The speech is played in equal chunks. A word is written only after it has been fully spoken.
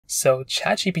So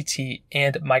ChatGPT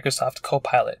and Microsoft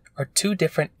CoPilot are two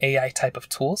different AI type of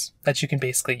tools that you can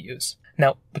basically use.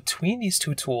 Now, between these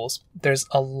two tools, there's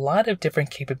a lot of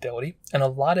different capability and a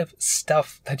lot of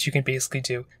stuff that you can basically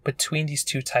do between these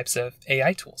two types of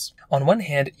AI tools. On one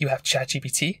hand, you have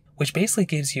ChatGPT, which basically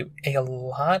gives you a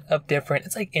lot of different,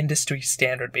 it's like industry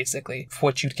standard basically, for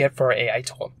what you'd get for an AI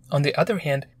tool. On the other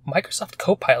hand, Microsoft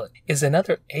Copilot is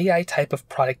another AI type of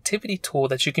productivity tool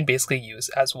that you can basically use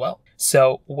as well.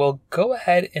 So we'll go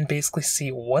ahead and basically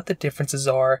see what the differences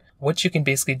are, what you can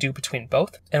basically do between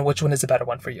both, and which one is a better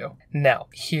one for you. Now,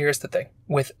 here's the thing.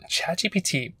 With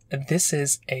ChatGPT, this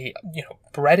is a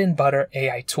bread and butter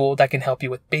AI tool that can help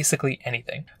you with basically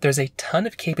anything. There's a ton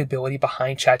of capability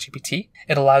behind ChatGPT.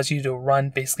 It allows you to run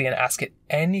basically and ask it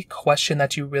any question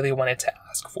that you really wanted to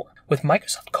ask for. With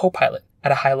Microsoft Copilot,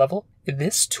 at a high level,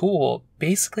 this tool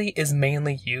basically is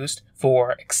mainly used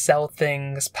for Excel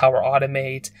things, Power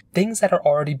Automate, things that are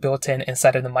already built in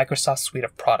inside of the Microsoft suite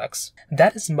of products.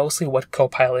 That is mostly what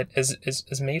Copilot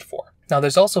is made for. Now,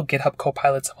 there's also GitHub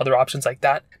Copilot, some other options like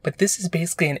that, but this is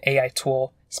basically an AI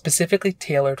tool specifically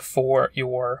tailored for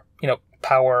your,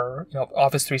 Power,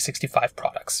 Office 365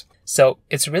 products. So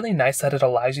it's really nice that it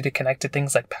allows you to connect to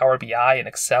things like Power BI and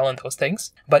Excel and those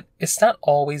things, but it's not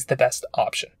always the best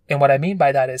option. And what I mean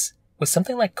by that is, with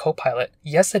something like Copilot,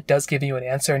 yes, it does give you an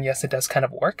answer, and yes, it does kind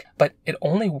of work, but it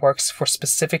only works for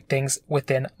specific things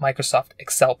within Microsoft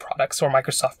Excel products or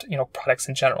Microsoft, products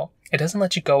in general. It doesn't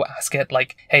let you go ask it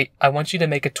like, hey, I want you to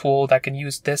make a tool that can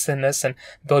use this and this and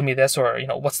build me this, or,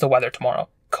 what's the weather tomorrow?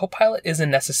 Copilot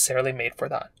isn't necessarily made for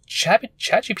that.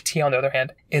 ChatGPT, on the other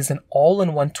hand, is an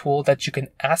all-in-one tool that you can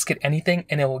ask it anything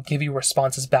and it will give you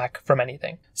responses back from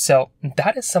anything. So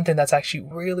that is something that's actually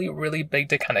really, really big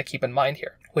to kind of keep in mind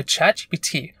here. With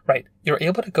ChatGPT, right, you're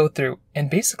able to go through and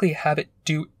basically have it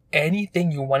do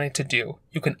anything you want it to do.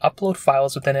 You can upload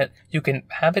files within it. You can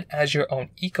have it as your own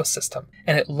ecosystem,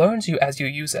 and it learns you as you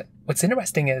use it. What's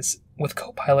interesting is with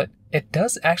Copilot, it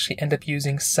does actually end up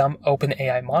using some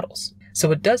OpenAI models. So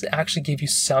it does actually give you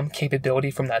some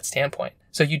capability from that standpoint.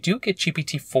 So you do get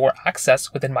GPT-4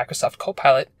 access within Microsoft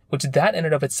Copilot, which that in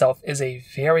and of itself is a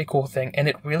very cool thing, and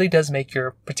it really does make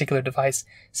your particular device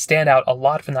stand out a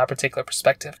lot from that particular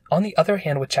perspective. On the other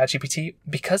hand, with ChatGPT,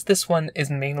 because this one is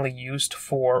mainly used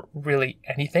for really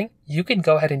anything, you can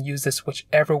go ahead and use this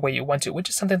whichever way you want to, which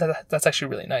is something that's actually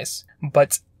really nice.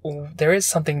 But there is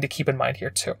something to keep in mind here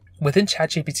too. Within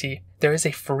ChatGPT, there is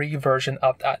a free version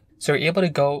of that. So you're able to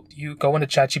go into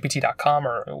chatgpt.com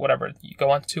or whatever you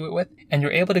go onto it with, and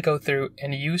you're able to go through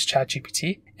and use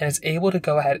ChatGPT, and it's able to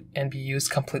go ahead and be used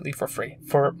completely for free.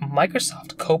 For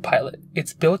Microsoft Copilot,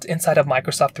 it's built inside of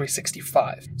Microsoft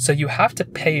 365. So you have to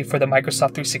pay for the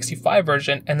Microsoft 365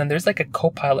 version, and then there's like a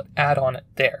Copilot add-on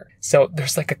there. So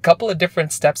there's like a couple of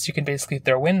different steps you can basically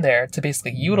throw in there to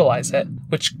basically utilize it,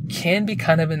 which can be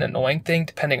kind of an annoying thing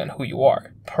depending on who you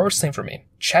are. Personally for me,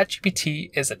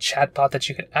 ChatGPT is a chatbot that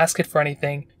you can ask it for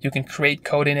anything. You can create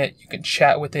code in it. You can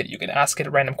chat with it. You can ask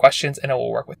it random questions and it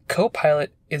will work with.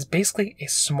 Copilot is basically a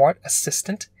smart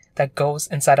assistant that goes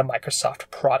inside of Microsoft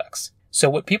products. So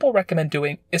what people recommend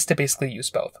doing is to basically use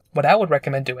both. What I would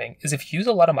recommend doing is if you use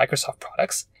a lot of Microsoft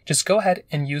products, just go ahead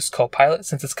and use Copilot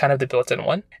since it's kind of the built-in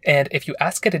one. And if you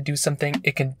ask it to do something,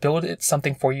 it can build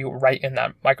something for you right in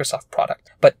that Microsoft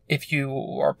product. But if you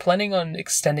are planning on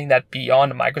extending that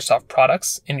beyond Microsoft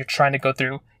products and you're trying to go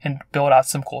through and build out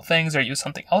some cool things or use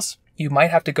something else, you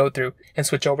might have to go through and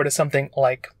switch over to something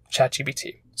like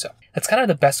ChatGPT. So that's kind of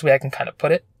the best way I can kind of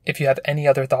put it. If you have any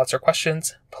other thoughts or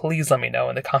questions, please let me know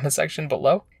in the comment section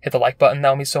below. Hit the like button,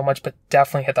 that would mean so much, but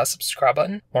definitely hit that subscribe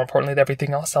button. More importantly than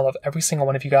everything else, I love every single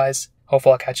one of you guys.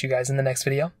 Hopefully I'll catch you guys in the next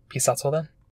video. Peace out till then.